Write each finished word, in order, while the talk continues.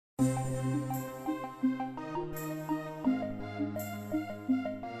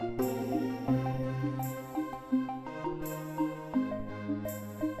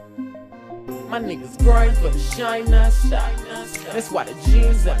My niggas grind for the shine non-stop. That's why the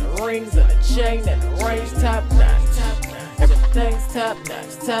jeans and the rings and the chain and the range top notch. Everything's top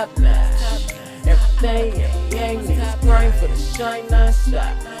notch, top notch. Everything, yeah, niggas grind for the shine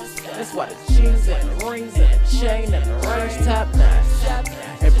non-stop. That's why the jeans and the rings and the chain and the range top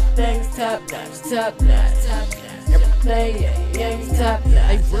notch. Everything's top notch, top notch. Everything, yeah, top notch.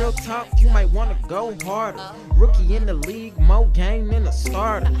 Hey, real talk, you might wanna go harder. Rookie in the league, more game than a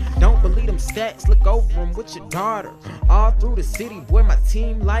starter. Don't believe them stats, look over them with your daughter. All through the city, boy, my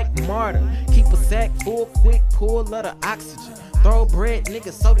team like martyr. Keep a sack full, quick pull of the oxygen. Thoroughbred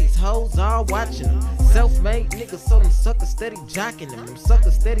niggas, so these hoes all watching them. Self-made niggas, so them suckers steady jocking them. Them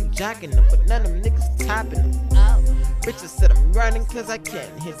suckers steady jocking them, but none of them niggas topping them. Bitches said I'm running cause I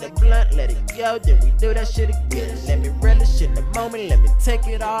can't hit that blunt, let it go, then we do that shit again. Let me relish in the moment, let me take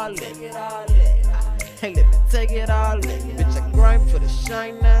it all in. Hey, let me take it all in. Bitch, I grind for the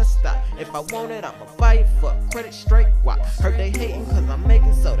shine non-stop. If I want it, I'ma buy it for credit straight wop. Heard they hating cause I'm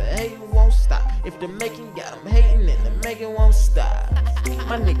making, so the hating won't stop. If the making got them hating, then the making won't stop.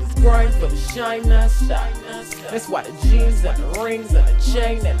 My niggas grind for the shine non-stop. That's why the jeans and the rings and the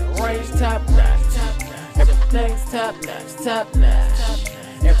chain and the range top notch. Everything's top notch, top notch.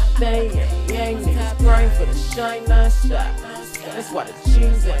 Everything, yeah, niggas grind for the shine non-stop. That's why the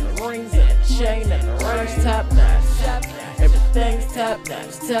jeans and the rings and the chain and the range top notch. Everything's top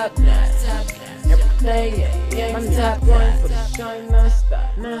notch, top notch. Everything, yeah, my niggas grind for the shine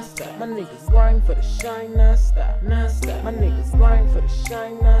non-stop, non-stop. My niggas grind for the shine non-stop, non-stop. My niggas grind for the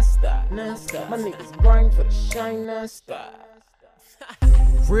shine non-stop, non-stop. My niggas grind for the shine non-stop.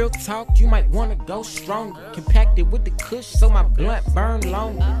 Real talk, you might wanna go stronger. Compacted with the kush so my blunt burn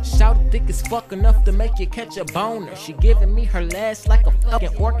longer. Shout thick as fuck enough to make you catch a boner. She giving me her last like a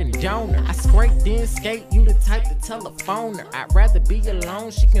fucking organ donor. I scrape then skate, you the type to telephone her. I'd rather be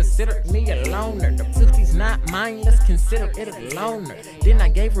alone, she considered me a loner. The pussy's not mine, let's consider it a loner. Then I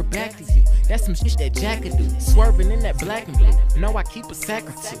gave her back to you, that's some shit that Jack could do. Swerving in that black and blue, know I keep a sack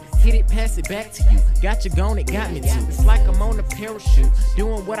or two. Hit it, pass it back to you, got you gone, it got me too. It's like I'm on a parachute,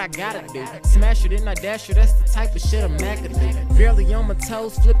 doing what I gotta do. Smash it and I dash her, that's the type of shit a Mac could do. Barely on my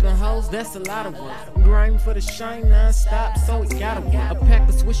toes, flipping hoes, that's a lot of work. Grinding for the shine non-stop, so it gotta work. A pack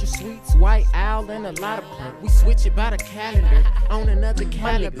of Swisher Sweets, White Owl, and a lot of perk. We switch it by the calendar, on another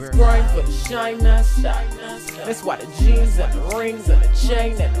caliber. My niggas grind for the shine non-stop. That's why the jeans and the rings and the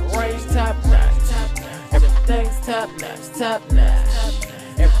chain and the range top notch. Everything's top notch, top notch.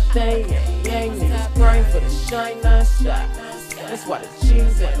 Everything, yeah, niggas grind for the shine non-stop. That's why the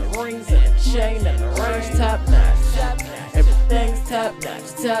jeans and the rings and the chain and the range top notch. Everything's top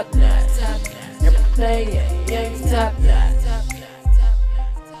notch, top notch. Everything, yeah, top notch.